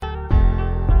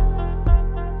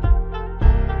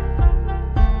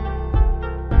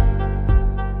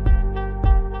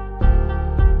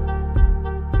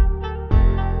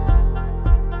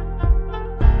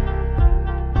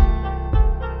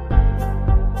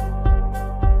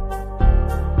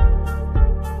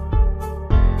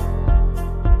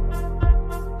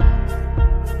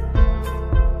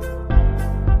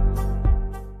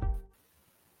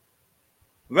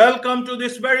Welcome to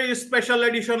this very special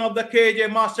edition of the KJ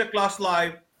Masterclass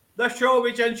Live, the show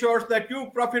which ensures that you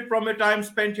profit from your time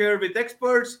spent here with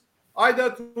experts,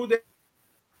 either through the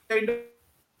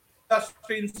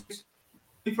industry insights,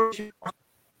 information.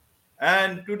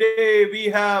 And today we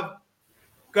have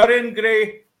Karan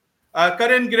Gray,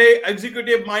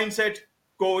 Executive Mindset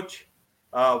Coach.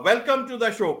 Welcome to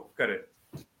the show, Karan.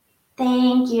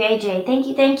 Thank you, AJ.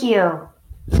 Thank you.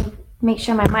 Make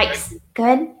sure my Thank mic's you.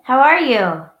 good. How are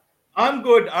you? I'm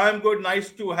good. I'm good.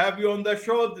 Nice to have you on the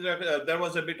show. There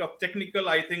was a bit of technical,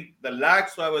 I think, the lag.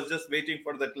 So I was just waiting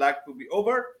for that lag to be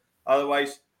over.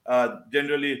 Otherwise,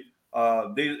 generally,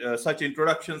 such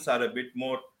introductions are a bit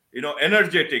more,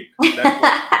 energetic. That's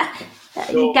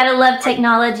what. You So, gotta love but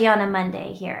technology on a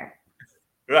Monday here.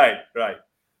 right, right.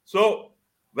 So,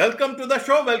 welcome to the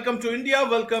show. Welcome to India.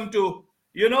 Welcome to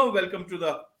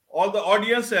the all the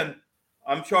audience, and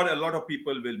I'm sure a lot of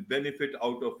people will benefit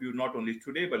out of you not only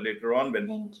today but later on when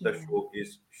Thank the you. show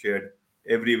is shared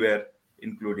everywhere,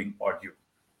 including audio.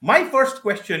 My first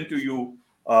question to you,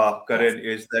 Yes. Karen,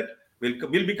 is that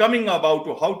we'll be coming about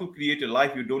to how to create a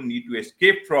life you don't need to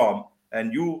escape from,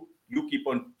 and you keep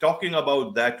on talking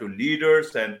about that to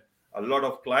leaders and a lot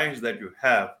of clients that you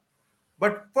have.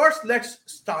 But first, let's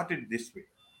start it this way.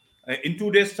 In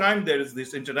 2 days' time, there is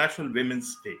this International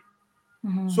Women's Day.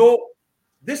 Mhm. So,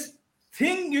 this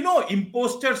thing,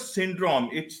 imposter syndrome,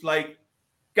 it's like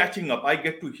catching up. I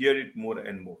get to hear it more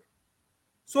and more.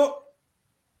 So,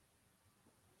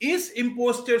 is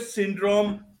imposter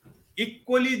syndrome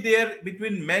equally there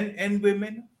between men and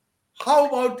women? How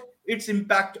about its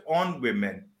impact on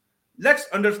women? Let's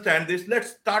understand this.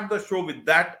 Let's start the show with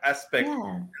that aspect,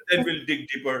 Yeah. and then we'll dig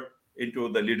deeper into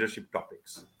the leadership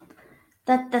topics.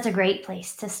 That's a great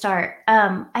place to start.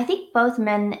 I think both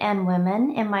men and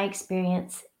women, in my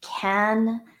experience,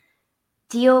 can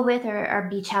deal with or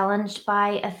be challenged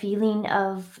by a feeling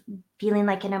of feeling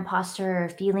like an imposter or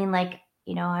feeling like,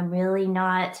 I'm really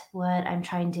not what I'm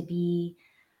trying to be.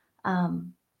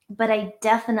 Um, but I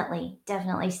definitely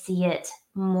see it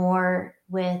more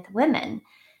with women,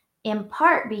 in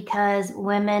part because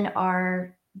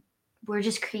we're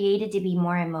just created to be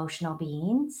more emotional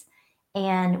beings.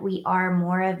 And we are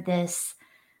more of this,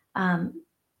 um,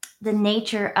 the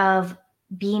nature of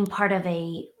being part of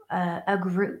a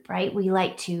group, right? We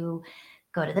like to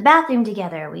go to the bathroom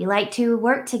together. We like to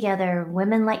work together.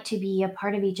 Women like to be a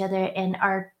part of each other and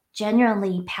are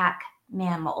generally pack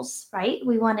mammals, right?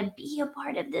 We want to be a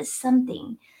part of this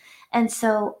something. And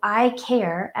so I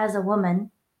care as a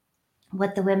woman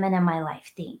what the women in my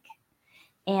life think.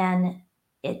 And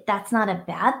that's not a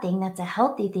bad thing. That's a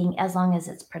healthy thing as long as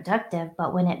it's productive.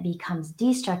 But when it becomes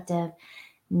destructive,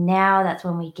 now that's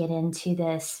when we get into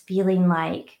this feeling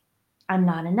like I'm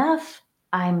not enough,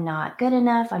 I'm not good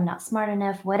enough, I'm not smart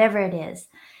enough, whatever it is.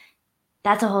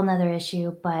 That's a whole nother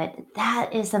issue, but that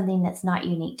is something that's not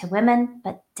unique to women,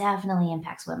 but definitely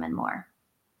impacts women more.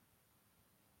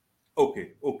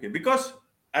 Okay, okay. Because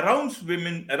around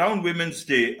Women's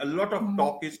Day, a lot of Mhm.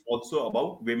 talk is also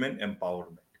about women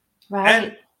empowerment. And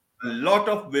Right. a lot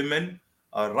of women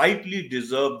rightly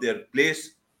deserve their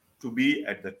place to be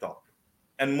at the top.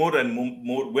 And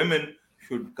more women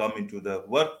should come into the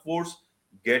workforce,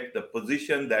 get the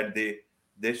position that they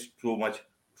so much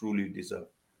truly deserve.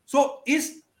 So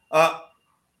is uh,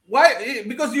 why?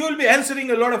 Because you will be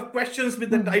answering a lot of questions with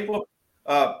the Mhm. type of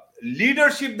uh,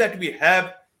 leadership that we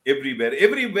have everywhere.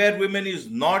 Everywhere, women is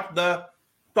not the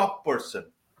top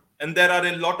person, and there are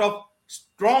a lot of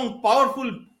strong,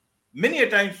 powerful, many a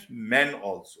times men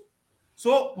also.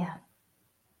 So, Yeah.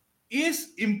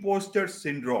 is imposter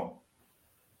syndrome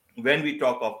when we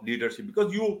talk of leadership?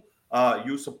 Because you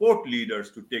support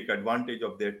leaders to take advantage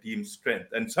of their team's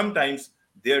strength, and sometimes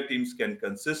their teams can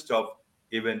consist of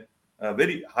even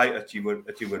very high achiever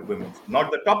women,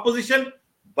 not the top position,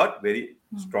 but very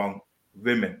Mhm. strong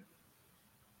women.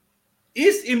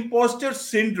 Is imposter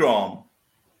syndrome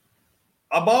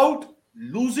about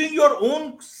losing your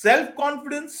own self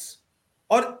confidence,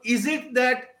 or is it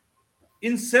that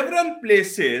in several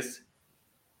places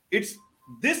it's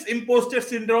this imposter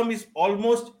syndrome is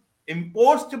almost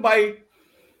imposed by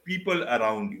people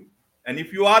around you? And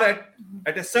if you are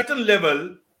at a certain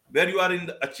level where you are in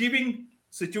the achieving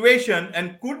situation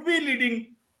and could be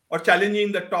leading or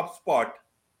challenging the top spot,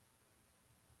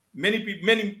 many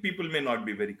people may not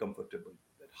be very comfortable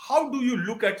with that. How do you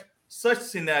look at such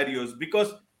scenarios?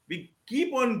 Because we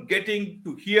keep on getting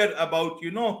to hear about,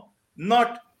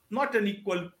 not not an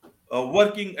equal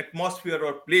working atmosphere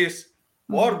or place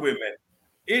for Mhm. women.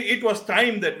 It was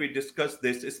time that we discussed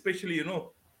this, especially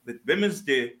with Women's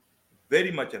Day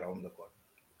very much around the corner.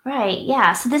 Right.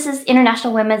 Yeah. So this is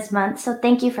International Women's Month. So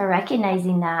thank you for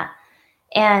recognizing that.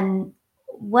 And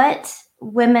what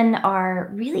women are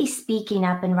really speaking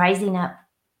up and rising up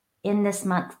in this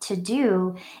month to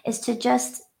do is to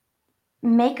just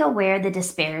make aware the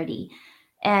disparity,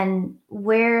 and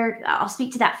where I'll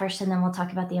speak to that first and then we'll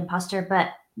talk about the imposter. But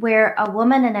where a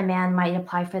woman and a man might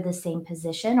apply for the same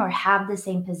position or have the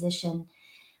same position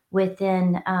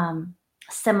within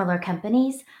similar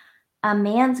companies, a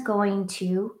man's going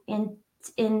to,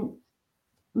 in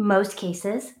most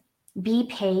cases, be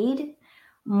paid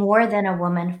more than a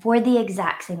woman for the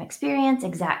exact same experience,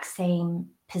 exact same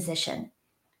position.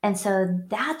 And so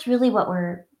that's really what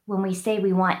we're, when we say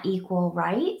we want equal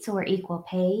rights or equal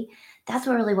pay, that's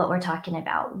really what we're talking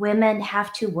about. Women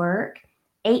have to work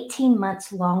 18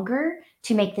 months longer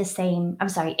to make the same, I'm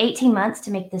sorry, 18 months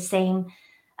to make the same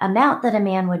amount that a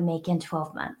man would make in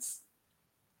 12 months.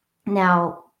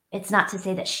 Now, it's not to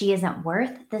say that she isn't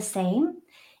worth the same.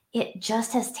 It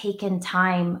just has taken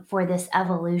time for this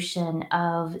evolution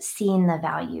of seeing the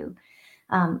value.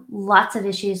 Lots of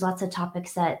issues, lots of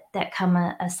topics that come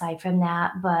aside from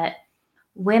that, but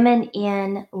women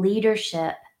in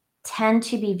leadership tend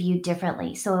to be viewed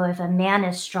differently. So if a man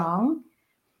is strong,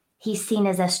 he's seen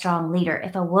as a strong leader.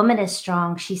 If a woman is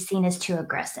strong, she's seen as too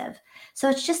aggressive. So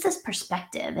it's just this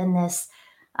perspective and this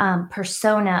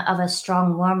persona of a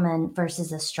strong woman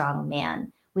versus a strong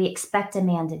man. We expect a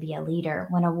man to be a leader.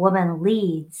 When a woman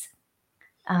leads,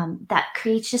 that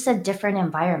creates just a different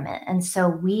environment. And so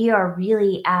we are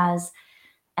really,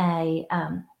 a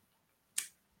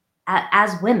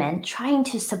as women, trying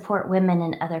to support women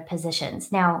in other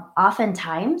positions. Now,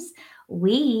 oftentimes,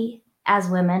 we as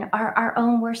women are our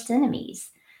own worst enemies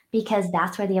because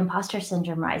that's where the imposter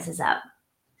syndrome rises up.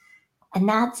 And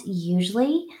that's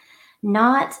usually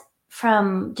not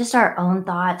from just our own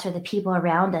thoughts or the people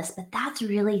around us, but that's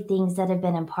really things that have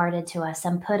been imparted to us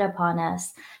and put upon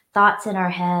us, thoughts in our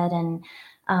head, and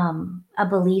a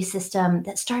belief system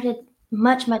that started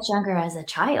much, much younger as a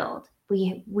child.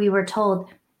 We were told,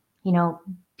 you know,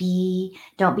 be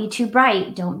don't be too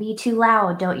bright, don't be too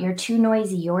loud, don't you're too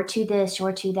noisy, you're too this,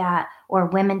 you're too that, or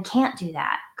women can't do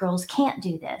that, girls can't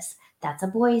do this, that's a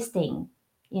boys thing.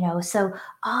 So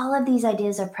all of these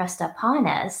ideas are pressed upon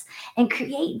us and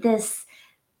create this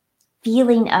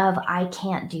feeling of I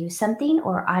can't do something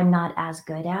or I'm not as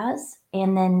good as.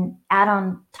 And then add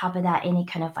on top of that any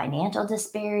kind of financial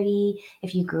disparity.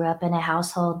 If you grew up in a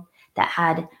household that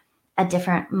had a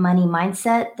different money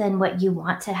mindset than what you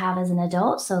want to have as an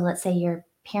adult. So let's say your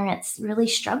parents really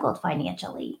struggled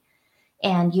financially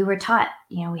and you were taught,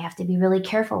 we have to be really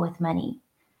careful with money.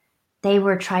 They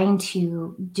were trying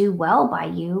to do well by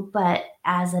you, but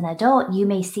as an adult, you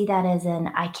may see that as an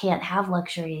I can't have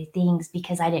luxury things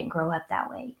because I didn't grow up that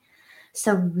way.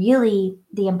 So, really,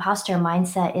 the imposter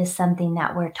mindset is something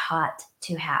that we're taught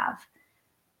to have,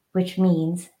 which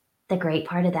means the great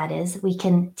part of that is we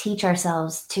can teach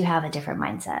ourselves to have a different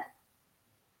mindset.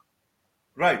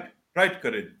 Right, right,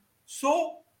 Karan.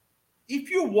 So,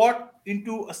 if you walk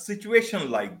into a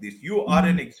situation like this, you are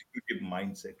an Mhm. executive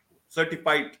mindset coach,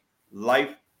 certified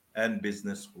life and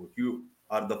business coach. You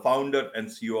are the founder and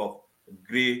CEO of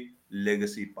Gray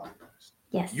Legacy Partners.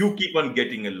 Yes. You keep on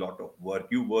getting a lot of work.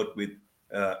 You work with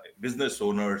business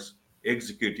owners,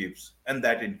 executives, and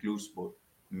that includes both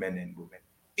men and women.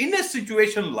 In a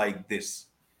situation like this,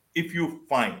 if you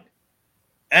find,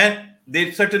 and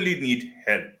they certainly need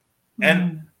help,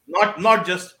 and Mhm. not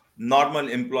just normal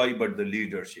employee but the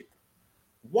leadership,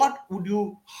 what would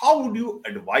you how would you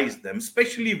advise them,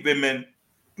 especially women,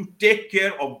 to take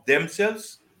care of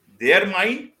themselves, their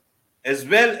mind, as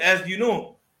well as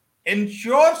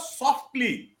ensure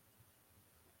softly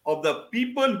of the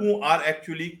people who are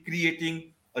actually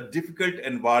creating a difficult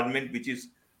environment which is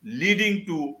leading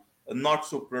to not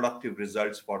so productive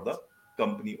results for the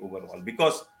company overall,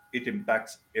 because it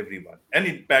impacts everyone and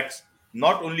impacts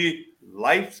not only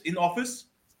lives in office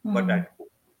but Mhm. at home.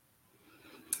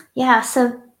 Yeah.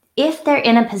 So, if they're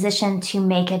in a position to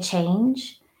make a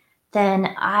change,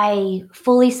 then I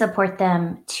fully support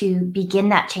them to begin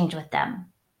that change with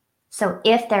them. So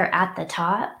if they're at the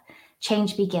top,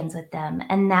 change begins with them.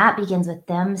 And that begins with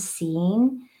them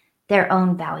seeing their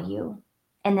own value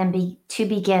and then to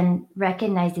begin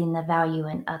recognizing the value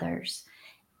in others.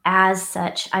 As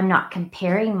such, I'm not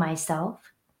comparing myself.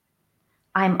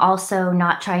 I'm also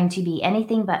not trying to be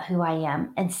anything but who I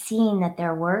am and seeing that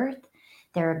their worth,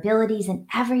 their abilities, and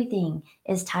everything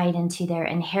is tied into their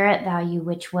inherent value,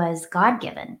 which was God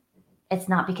given. It's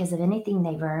not because of anything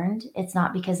they've earned, it's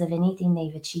not because of anything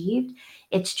they've achieved.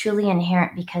 It's truly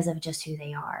inherent because of just who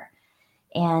they are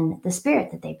and the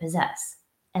spirit that they possess.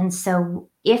 And so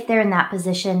if they're in that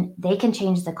position, they can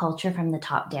change the culture from the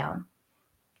top down.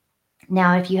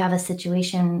 Now, if you have a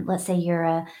situation, let's say you're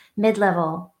a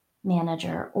mid-level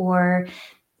manager, or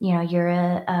you're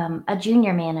a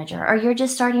junior manager, or you're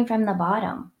just starting from the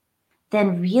bottom,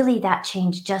 then really that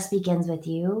change just begins with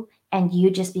you, and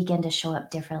you just begin to show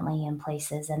up differently in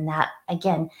places. And that,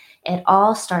 again, it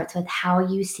all starts with how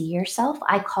you see yourself.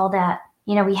 I call that,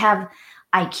 we have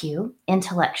IQ,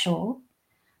 intellectual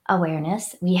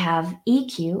awareness, we have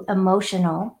EQ,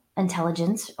 emotional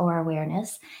intelligence or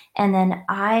awareness, and then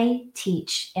I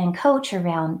teach and coach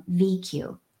around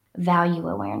VQ, value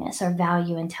awareness or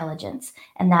value intelligence,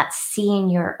 and that's seeing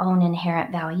your own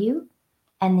inherent value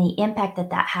and the impact that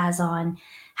that has on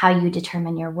how you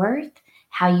determine your worth,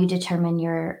 how you determine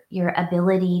your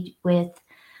ability with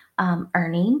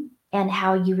earning, and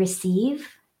how you receive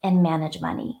and manage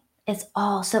money. It's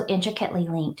all so intricately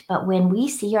linked. But when we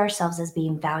see ourselves as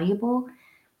being valuable,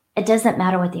 it doesn't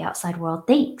matter what the outside world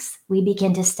thinks. We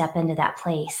begin to step into that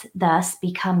place, thus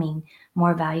becoming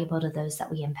more valuable to those that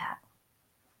we impact.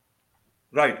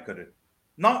 Right, correct.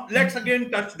 Now let's again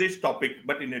touch this topic,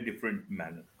 but in a different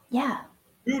manner. Yeah,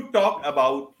 You talk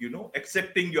about,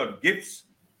 accepting your gifts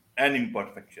and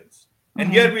imperfections. And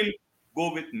mm-hmm. here we'll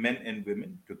go with men and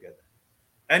women together.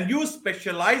 And you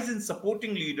specialize in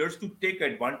supporting leaders to take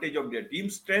advantage of their team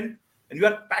strength, and you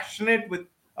are passionate with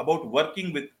about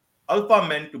working with alpha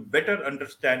men to better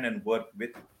understand and work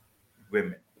with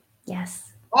women.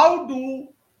 Yes, How do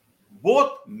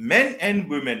both men and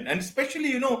women, and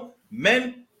especially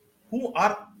men who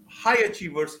are high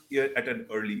achievers here at an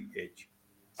early age,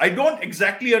 I don't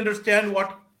exactly understand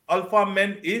what alpha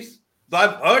men is, though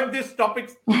I've heard this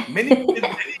topic many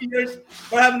years,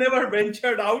 but I've never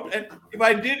ventured out, and if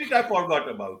I did it I forgot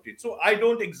about it, so I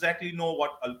don't exactly know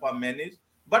what alpha men is,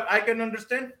 but I can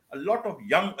understand a lot of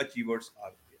young achievers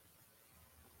are here.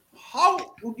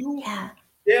 How would you yeah,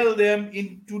 tell them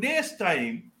in today's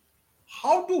time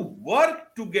how to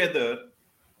work together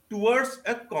towards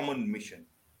a common mission?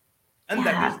 And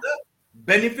that yeah, is the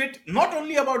benefit, not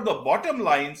only about the bottom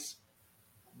lines,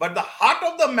 but the heart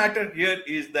of the matter here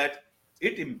is that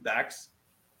it impacts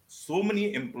so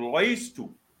many employees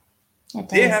too. it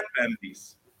They does. have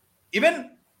families.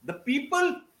 Even the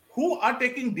people who are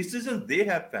taking decisions, they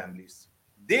have families.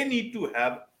 They need to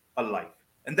have a life.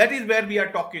 And that is where we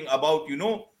are talking about,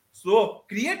 so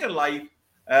create a life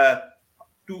uh,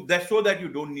 to that, so that you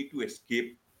don't need to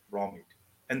escape from it.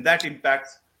 And that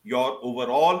impacts your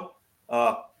overall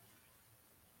uh,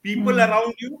 people Mm,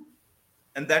 around you,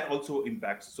 and that also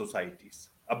impacts societies.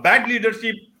 A bad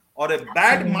leadership or a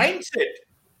bad absolutely. mindset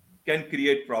can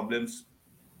create problems,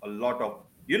 a lot of,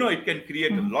 it can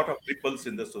create Mm. a lot of ripples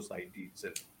in the society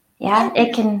itself. Yeah, How do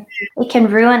you it can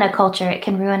ruin a culture. It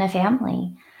can ruin a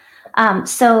family.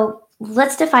 So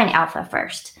let's define alpha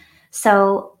first.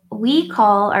 So we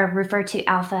call or refer to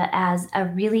alpha as a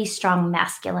really strong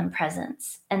masculine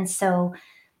presence. And so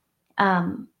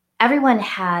um, everyone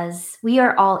we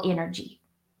are all energy.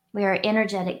 We are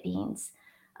energetic beings.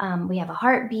 We have a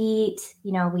heartbeat,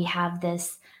 we have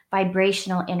this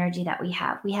vibrational energy that we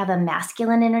have. We have a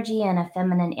masculine energy and a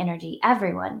feminine energy.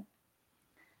 Everyone.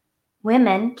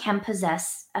 Women can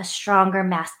possess a stronger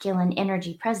masculine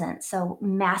energy presence. So,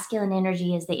 masculine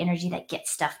energy is the energy that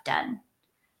gets stuff done,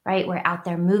 right? We're out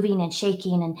there moving and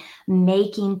shaking and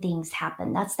making things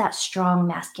happen. That's that strong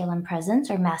masculine presence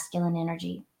or masculine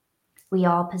energy. We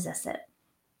all possess it.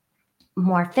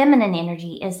 More feminine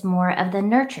energy is more of the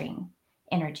nurturing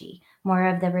energy, more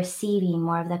of the receiving,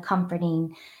 more of the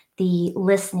comforting, the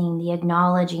listening, the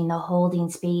acknowledging, the holding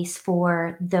space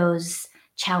for those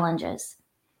challenges.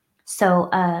 So,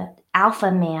 a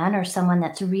alpha man or someone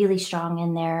that's really strong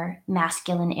in their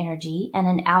masculine energy, and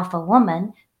an alpha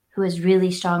woman who is really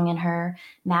strong in her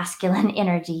masculine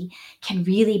energy can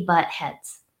really butt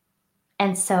heads.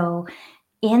 And so,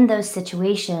 in those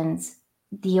situations,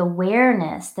 the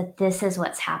awareness that this is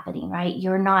what's happening, right?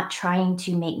 You're not trying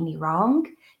to make me wrong,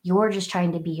 you're just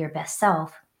trying to be your best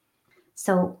self.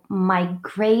 So, my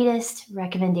greatest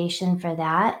recommendation for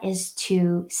that is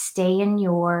to stay in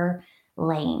your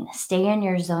lane, stay in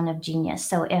your zone of genius.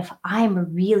 So, if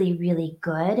I'm really, really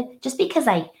good, just because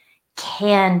I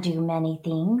can do many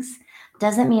things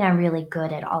doesn't mean I'm really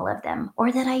good at all of them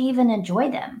or that I even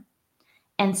enjoy them.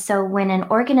 And so, when an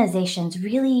organization's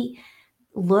really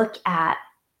look at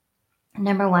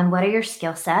number one, what are your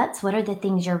skill sets? What are the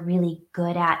things you're really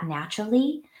good at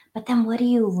naturally? But then, what do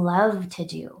you love to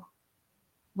do?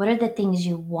 What are the things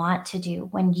you want to do?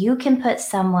 When you can put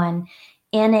someone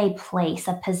in a place,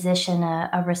 a position,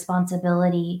 a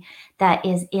responsibility that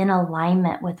is in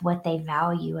alignment with what they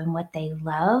value and what they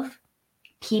love,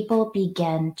 people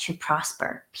begin to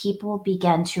prosper. People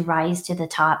begin to rise to the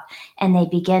top, and they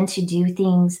begin to do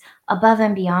things above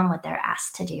and beyond what they're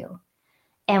asked to do.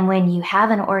 And when you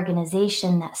have an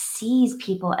organization that sees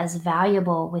people as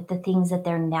valuable with the things that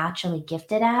they're naturally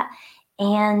gifted at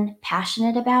and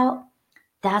passionate about,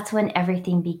 that's when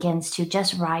everything begins to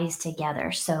just rise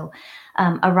together. So,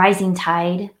 a rising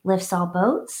tide lifts all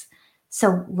boats.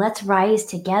 So, let's rise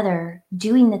together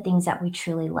doing the things that we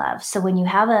truly love. So, when you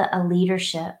have a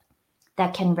leadership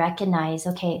that can recognize,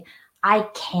 okay, I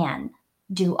can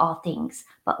do all things,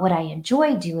 but what I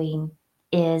enjoy doing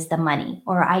is the money,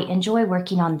 or I enjoy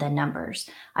working on the numbers.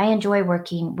 I enjoy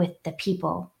working with the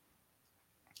people.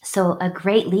 So, a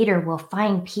great leader will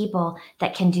find people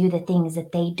that can do the things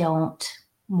that they don't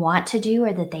want to do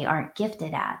or that they aren't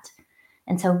gifted at.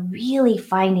 And so, really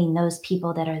finding those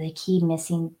people that are the key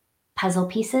missing puzzle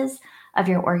pieces of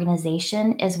your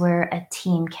organization is where a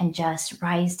team can just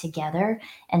rise together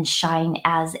and shine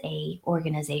as a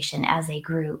organization, as a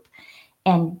group,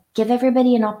 and give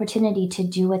everybody an opportunity to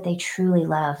do what they truly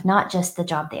love, not just the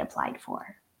job they applied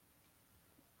for.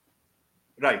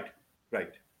 Right,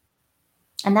 right.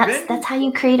 And that's When that's how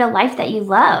you create a life that you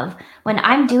love. When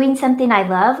I'm doing something I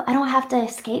love, I don't have to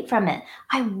escape from it.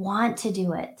 I want to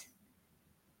do it.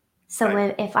 So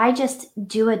right, if I just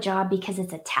do a job because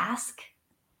it's a task,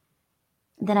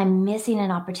 then I'm missing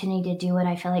an opportunity to do what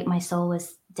I feel like my soul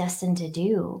was destined to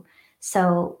do.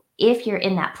 So if you're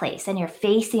in that place and you're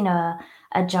facing a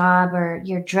job or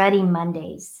you're dreading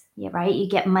Mondays, yeah, right? You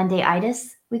get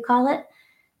Monday-itis, we call it.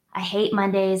 I hate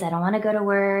Mondays. I don't want to go to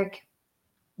work.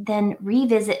 Then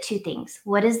revisit two things.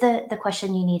 What is the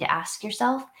question you need to ask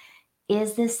yourself?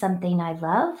 Is this something I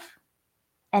love?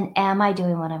 And am I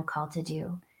doing what I'm called to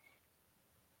do?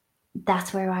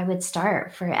 That's where I would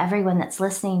start for everyone that's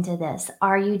listening to this.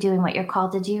 Are you doing what you're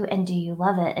called to do, and do you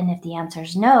love it? And if the answer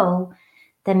is no,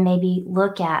 then maybe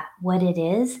look at what it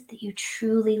is that you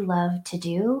truly love to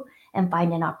do and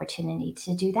find an opportunity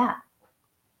to do that.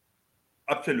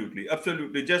 absolutely,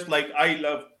 absolutely. Just like I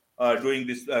love doing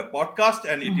this podcast,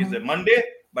 and it is Hmm. a Monday,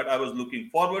 but I was looking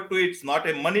forward to it. It's not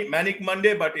a manic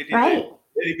Monday, but it is a Right.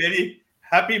 very, very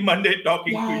happy Monday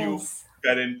talking to you, Yes.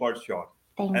 Karen, for sure.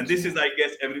 And Thank this is, you. I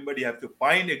guess, everybody have to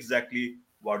find exactly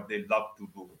what they love to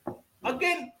do.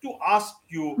 Again, to ask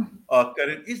you,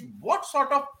 Karen, is what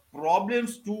sort of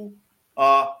problems do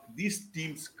these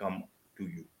teams come to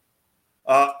you?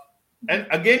 Uh, and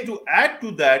again, to add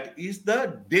to that is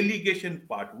the delegation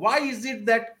part. Why is it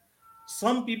that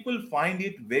some people find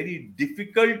it very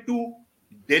difficult to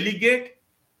delegate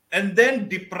and then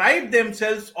deprive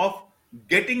themselves of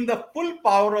getting the full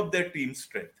power of their team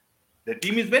strength? The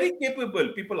team is very capable,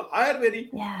 people hire very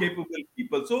Yeah. capable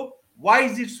people. So, why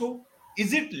is it so?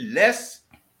 Is it less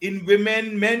in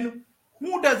women, men?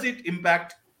 Who does it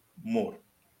impact more?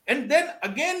 And then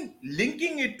again,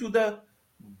 linking it to the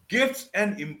gifts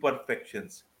and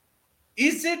imperfections.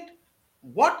 Is it,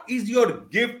 what is your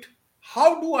gift?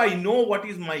 How do I know what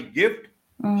is my gift?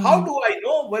 How Mm, do I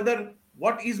know whether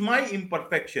what is my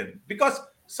imperfection? Because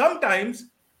sometimes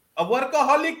a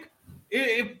workaholic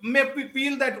may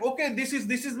feel that, okay, this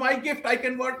is my gift, I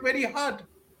can work very hard,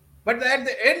 but at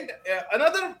the end,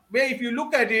 another way, if you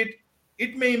look at it,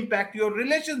 it may impact your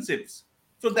relationships,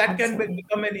 so that can absolutely.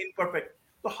 become an imperfect.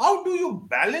 So how do you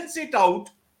balance it out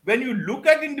when you look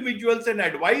at individuals and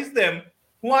advise them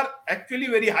who are actually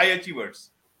very high achievers?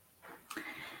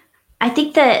 I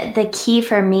think that the key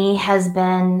for me has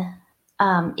been,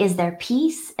 is their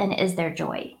peace and is their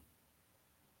joy.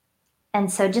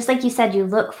 And so, just like you said, you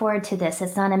look forward to this.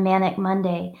 It's not a manic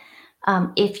Monday.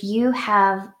 If you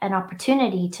have an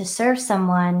opportunity to serve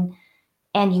someone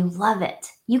and you love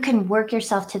it, you can work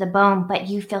yourself to the bone, but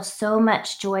you feel so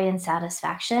much joy and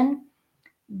satisfaction.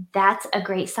 That's a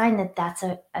great sign that that's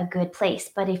a good place.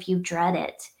 But if you dread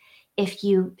it, if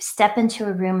you step into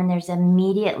a room and there's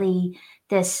immediately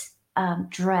this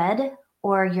dread,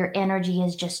 or your energy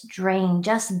is just drained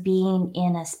just being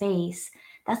in a space,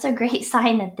 that's a great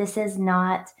sign that this is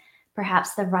not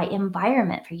perhaps the right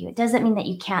environment for you. It doesn't mean that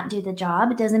you can't do the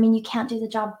job, it doesn't mean you can't do the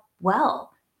job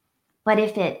well. But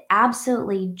if it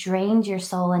absolutely drains your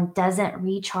soul and doesn't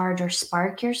recharge or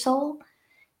spark your soul,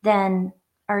 then,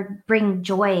 or bring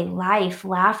joy, life,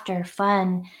 laughter,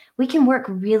 fun, we can work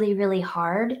really, really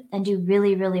hard and do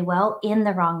really, really well in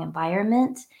the wrong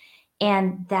environment.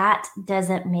 And that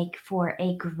doesn't make for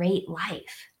a great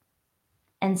life.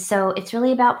 And so it's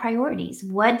really about priorities.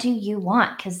 What do you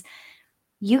want? Because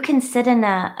you can sit in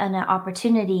an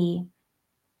opportunity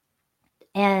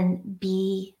and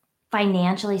be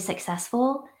financially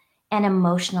successful and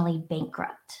emotionally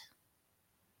bankrupt.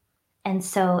 And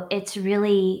so it's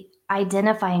really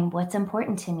identifying what's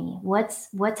important to me,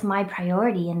 what's my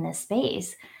priority in this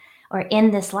space or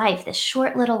in this life, this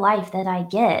short little life that I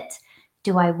get.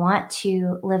 Do I want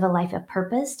to live a life of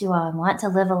purpose? Do I want to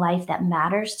live a life that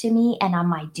matters to me? And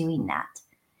am I doing that?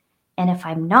 And if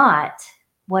I'm not,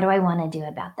 what do I want to do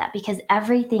about that? Because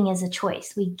everything is a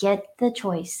choice. We get the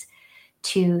choice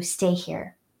to stay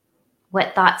here.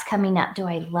 What thoughts coming up? Do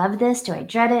I love this? Do I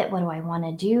dread it? What do I want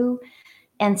to do?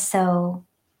 And so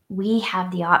we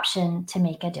have the option to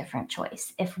make a different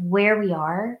choice. If where we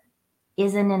are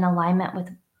isn't in alignment with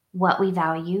what we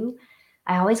value,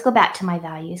 I always go back to my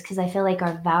values because I feel like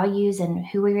our values and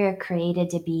who we were created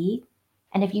to be.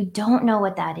 And if you don't know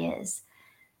what that is,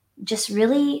 just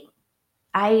really,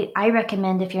 I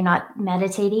recommend if you're not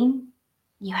meditating,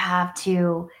 you have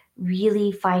to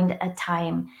really find a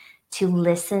time to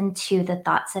listen to the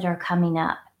thoughts that are coming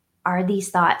up. Are these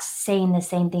thoughts saying the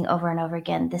same thing over and over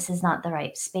again? This is not the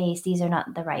right space. These are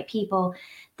not the right people.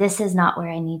 This is not where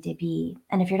I need to be.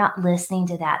 And if you're not listening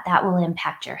to that, that will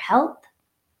impact your health.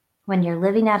 When you're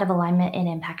living out of alignment, it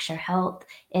impacts your health.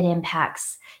 It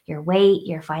impacts your weight,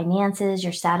 your finances,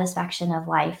 your satisfaction of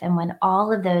life. And when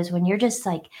all of those, when you're just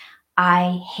like,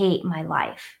 I hate my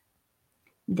life,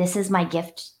 this is my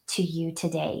gift to you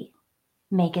today.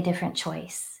 Make a different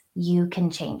choice. You can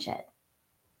change it.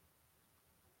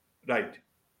 Right,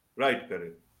 right,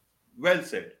 Karan. Well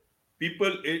said.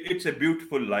 People, it's a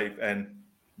beautiful life, and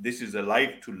this is a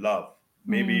life to love.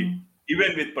 Maybe Mm,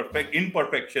 even with perfect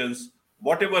imperfections,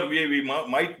 whatever way we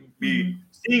might be mhm.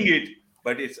 seeing it,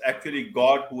 but it's actually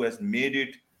God who has made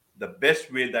it the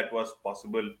best way that was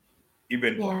possible,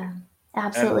 even for Yeah, Him.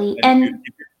 absolutely. And And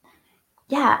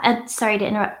yeah, and sorry to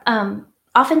interrupt.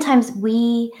 Oftentimes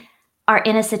we are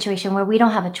in a situation where we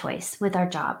don't have a choice with our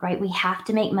job, right? We have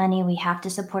to make money, we have to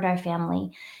support our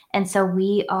family. And so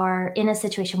we are in a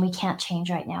situation we can't change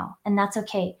right now. And that's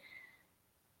okay.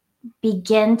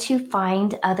 Begin to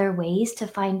find other ways to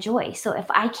find joy. So if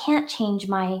I can't change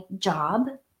my job,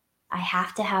 I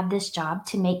have to have this job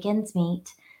to make ends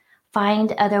meet.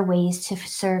 Find other ways to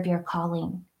serve your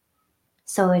calling.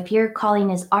 So if your calling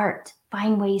is art,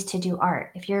 find ways to do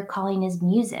art. If your calling is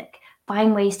music,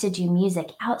 find ways to do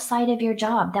music outside of your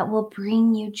job that will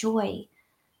bring you joy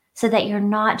so that you're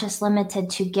not just limited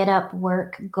to get up,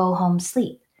 work, go home,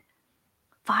 sleep.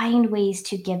 Find ways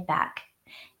to give back.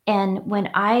 And when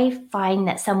I find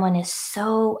that someone is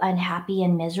so unhappy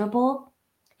and miserable,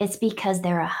 it's because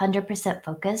they're 100%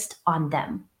 focused on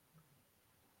them.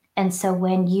 And so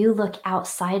when you look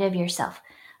outside of yourself,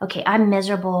 okay, I'm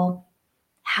miserable.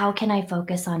 How can I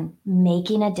focus on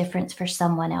making a difference for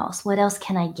someone else? What else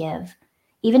can I give?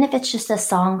 Even if it's just a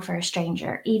song for a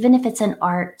stranger, even if it's an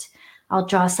art, I'll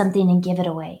draw something and give it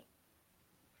away.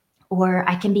 Or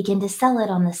I can begin to sell it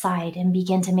on the side and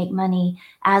begin to make money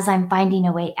as I'm finding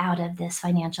a way out of this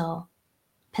financial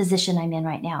position I'm in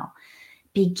right now.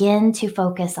 Begin to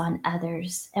focus on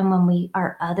others. And when we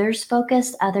are others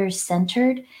focused, others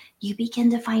centered, you begin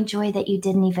to find joy that you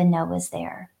didn't even know was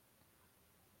there.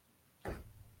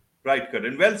 right,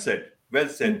 Karan. Well said. Well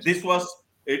said. Thank you.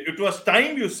 It was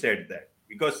time you said that,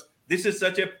 because this is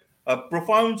such a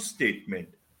profound statement.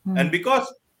 And Mm,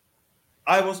 because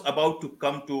I was about to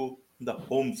come to the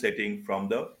home setting from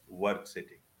the work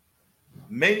setting.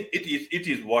 It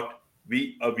is what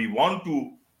we want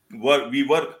to work. We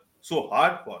work so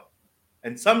hard for,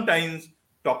 and sometimes,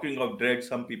 talking of dread,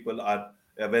 some people are,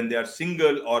 when they are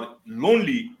single or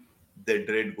lonely, they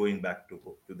dread going back to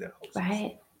their houses.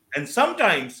 right. And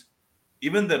sometimes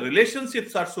even the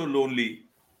relationships are so lonely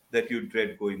that you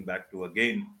dread going back to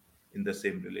again in the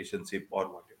same relationship or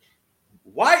whatever.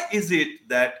 Why is it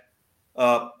that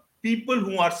uh, people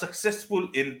who are successful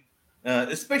in,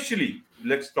 especially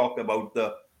let's talk about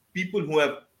the people who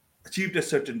have achieved a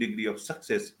certain degree of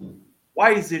success,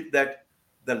 why is it that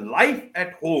the life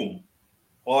at home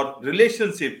or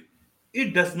relationship,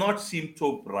 it does not seem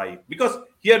so bright? Because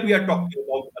here we are Mm, talking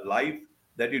about a life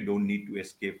that you don't need to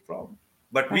escape from,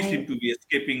 but we seem right. to be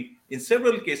escaping. In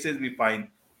several cases we find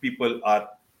people are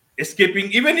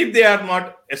escaping even if they are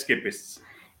not escapists.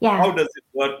 Yeah, How does it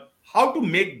work? How to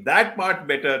make that part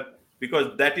better?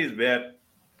 Because that is where,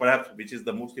 perhaps, which is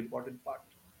the most important part.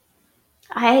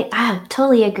 I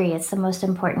totally agree. It's the most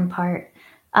important part.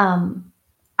 Um,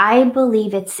 I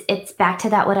believe it's back to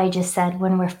that what I just said.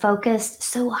 When we're focused,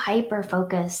 so hyper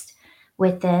focused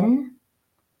within,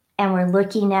 and we're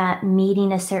looking at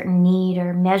meeting a certain need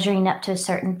or measuring up to a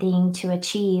certain thing to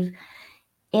achieve,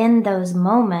 in those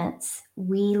moments,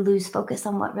 we lose focus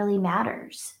on what really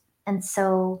matters. And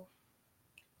so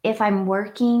if I'm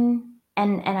working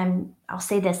and I'll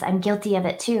say this, I'm guilty of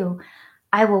it too.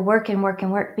 I will work and work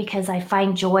and work because I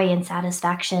find joy and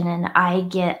satisfaction and I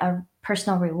get a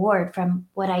personal reward from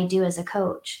what I do as a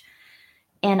coach.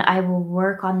 And I will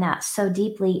work on that so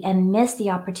deeply and miss the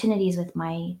opportunities with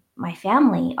my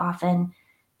family often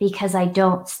because I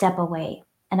don't step away.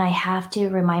 And I have to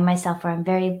remind myself, or I'm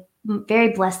very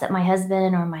blessed that my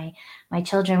husband or my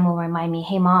children will remind me,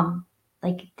 "Hey mom,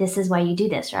 like this is why you do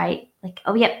this, right?" Like,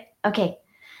 "Oh, yep. Okay.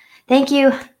 Thank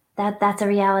you. That's a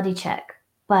reality check."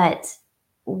 But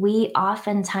we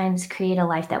oftentimes create a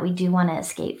life that we do want to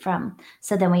escape from.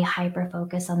 So then we hyper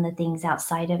focus on the things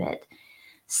outside of it.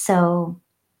 So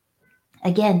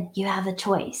again, you have a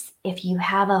choice. If you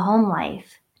have a home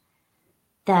life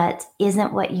that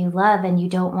isn't what you love and you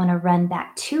don't want to run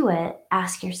back to it,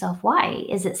 ask yourself why.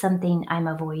 Is it something I'm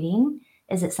avoiding?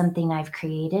 Is it something I've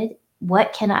created?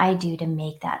 What can I do to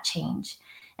make that change?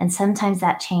 And sometimes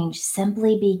that change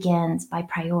simply begins by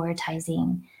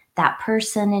prioritizing that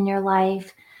person in your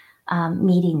life,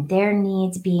 meeting their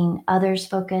needs, being others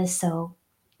focused. So,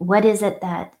 what is it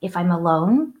that if I'm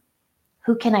alone,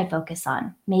 who can I focus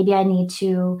on? Maybe I need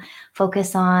to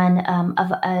focus on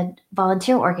a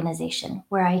volunteer organization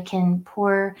where I can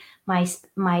pour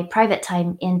my private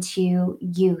time into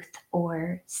youth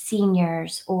or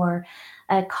seniors or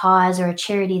a cause or a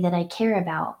charity that I care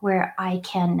about, where I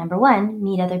can, number one,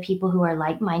 meet other people who are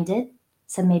like minded.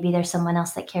 So maybe there's someone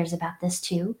else that cares about this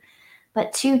too.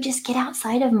 But two, just get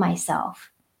outside of myself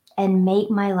and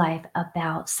make my life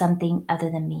about something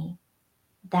other than me.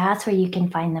 That's where you can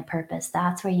find the purpose.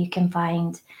 That's where you can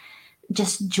find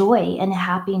just joy and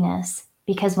happiness.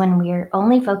 Because when we're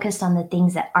only focused on the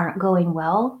things that aren't going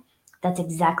well, that's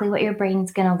exactly what your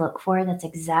brain's going to look for. That's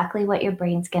exactly what your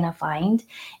brain's going to find.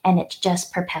 And it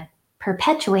just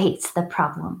perpetuates the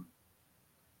problem.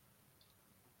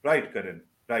 Right, Karan.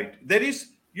 Right. There is,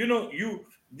 you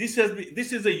this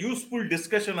is a useful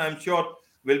discussion, I'm sure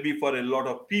will be for a lot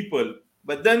of people.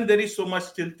 But then there is so much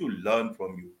still to learn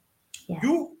from you. Yes.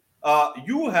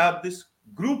 You have this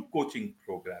group coaching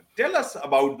program. Tell us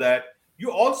about that.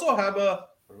 You also have a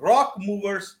rock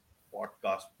movers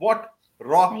podcast. What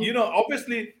rock? I,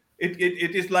 Obviously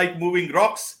it is like moving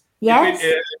rocks. If it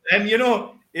yes. and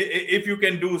if you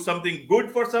can do something good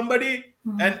for somebody,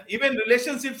 Mhm. and even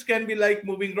relationships can be like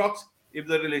moving rocks if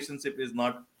the relationship is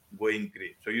not going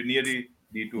great. So you nearly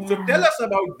need to. So tell Yeah. us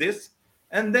about this,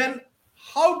 and then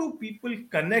how do people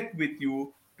connect with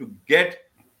you to get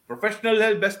professional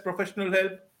help, best professional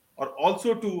help, or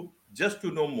also to just to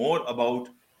know more about,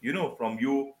 from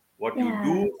you what you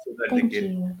do Yeah. so that they Thank can.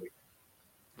 you.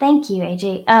 Thank you,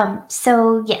 AJ.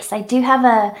 So yes, I do have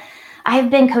a. I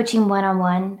have been coaching one on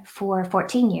one for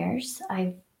 14 years.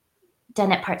 I've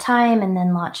done it part time and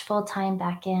then launched full time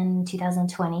back in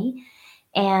 2020.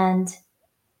 And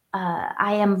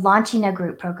I am launching a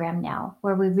group program now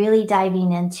where we're really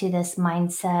diving into this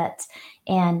mindset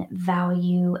and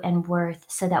value and worth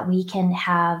so that we can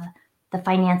have the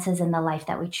finances and the life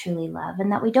that we truly love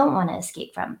and that we don't want to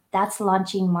escape from. That's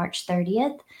launching March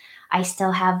 30th. I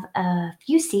still have a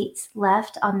few seats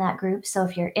left on that group. So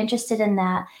if you're interested in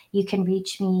that, you can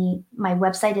reach me. My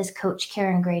website is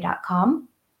coachkarengray.com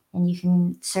and you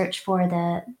can search for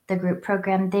the group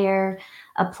program there,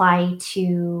 apply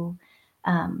to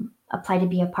apply to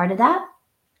be a part of that.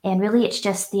 And really, it's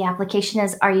just the application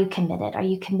is, are you committed? Are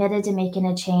you committed to making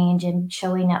a change and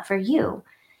showing up for you?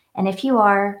 And if you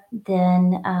are,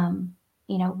 then,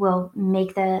 we'll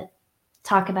make the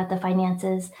talk about the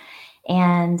finances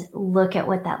and look at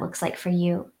what that looks like for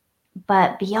you.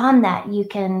 But beyond that, you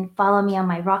can follow me on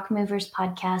my Rock Movers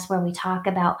podcast where we talk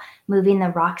about moving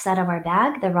the rocks out of our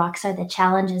bag. The rocks are the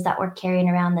challenges that we're carrying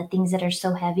around, the things that are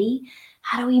so heavy.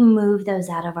 How do we move those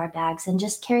out of our bags and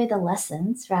just carry the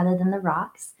lessons rather than the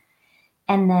rocks?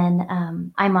 And then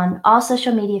I'm on all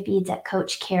social media feeds at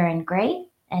Coach Karen Gray,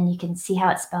 and you can see how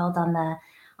it's spelled on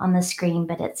the screen,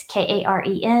 but it's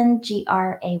KarenGray.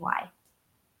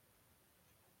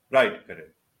 Right, Karan.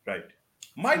 Right.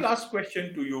 My last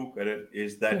question to you, Karan,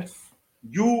 is that Yes.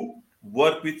 you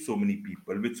work with so many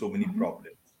people with so many Mhm.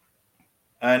 problems.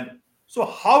 And so,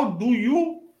 how do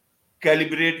you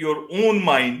calibrate your own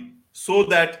mind so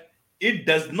that it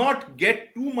does not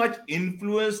get too much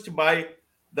influenced by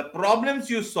the problems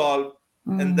you solve?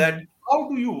 And that Mm. how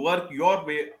do you work your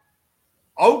way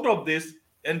out of this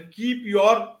and keep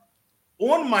your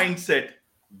own mindset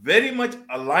very much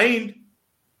aligned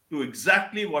to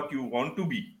exactly what you want to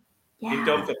be in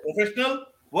terms of professional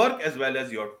work as well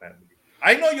as your family?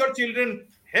 I know your children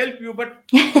help you, but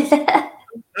you see, Yeah.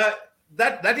 uh,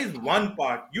 that is one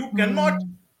part. You cannot Mm.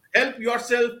 help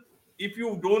yourself if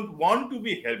you don't want to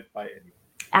be helped by anyone.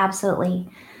 Absolutely.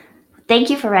 Thank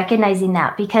you for recognizing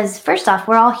that, because first off,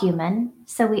 we're all human.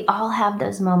 So we all have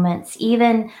those moments,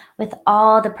 even with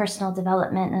all the personal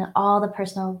development and all the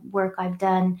personal work I've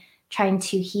done trying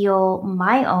to heal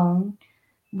my own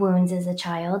wounds as a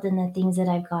child and the things that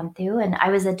I've gone through. And I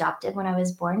was adopted when I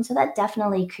was born. So that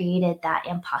definitely created that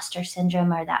imposter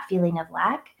syndrome or that feeling of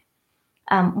lack.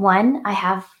 One, I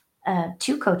have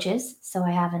two coaches. So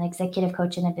I have an executive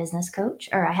coach and a business coach,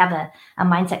 or I have a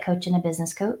mindset coach and a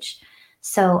business coach.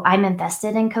 So I'm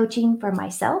invested in coaching for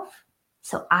myself.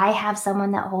 So I have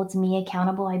someone that holds me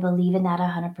accountable. I believe in that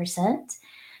 100%.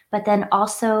 But then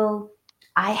also,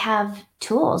 I have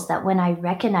tools that when I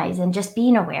recognize, and just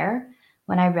being aware,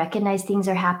 when I recognize things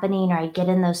are happening or I get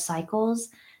in those cycles,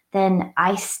 then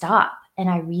I stop and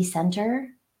I recenter.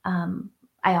 Um,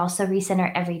 I also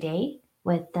recenter every day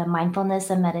with the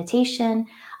mindfulness and meditation.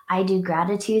 I do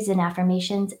gratitudes and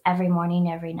affirmations every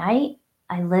morning, every night.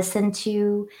 I listen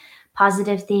to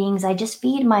positive things. I just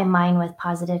feed my mind with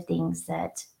positive things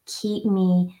that keep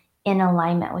me in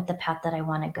alignment with the path that I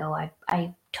want to go.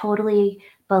 I totally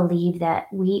believe that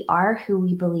we are who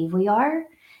we believe we are.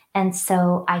 And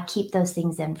so I keep those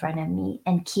things in front of me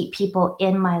and keep people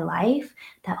in my life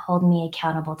that hold me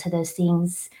accountable to those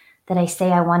things that I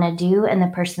say I want to do and the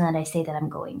person that I say that I'm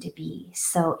going to be.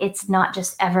 So it's not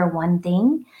just ever one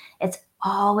thing, it's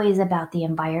always about the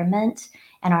environment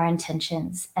and our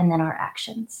intentions and then our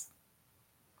actions.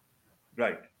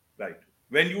 Right, right.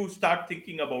 When you start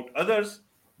thinking about others,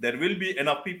 there will be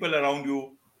enough people around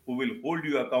you who will hold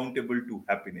you accountable to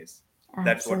happiness.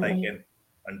 That's what I Absolutely. can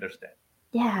understand.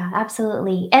 Yeah,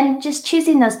 absolutely. And just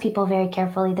choosing those people very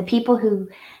carefully, the people who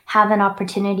have an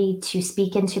opportunity to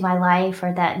speak into my life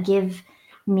or that give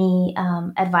me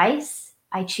advice,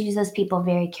 I choose those people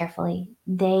very carefully.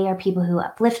 They are people who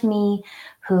uplift me,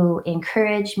 who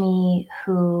encourage me,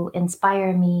 who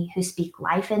inspire me, who speak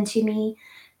life into me.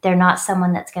 They're not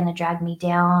someone that's going to drag me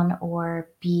down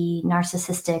or be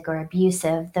narcissistic or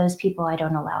abusive. Those people I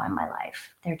don't allow in my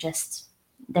life. They're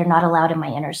not allowed in my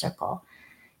inner circle,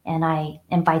 and I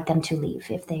invite them to leave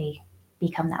if they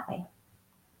become that way.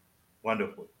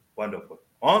 Wonderful, wonderful.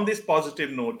 On this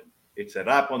positive note, it's a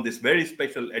wrap on this very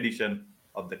special edition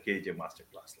of the KJ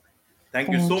Masterclass Line. Thank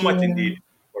you so Thank much you. indeed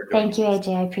for Thank joining you, us.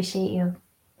 AJ. I appreciate you.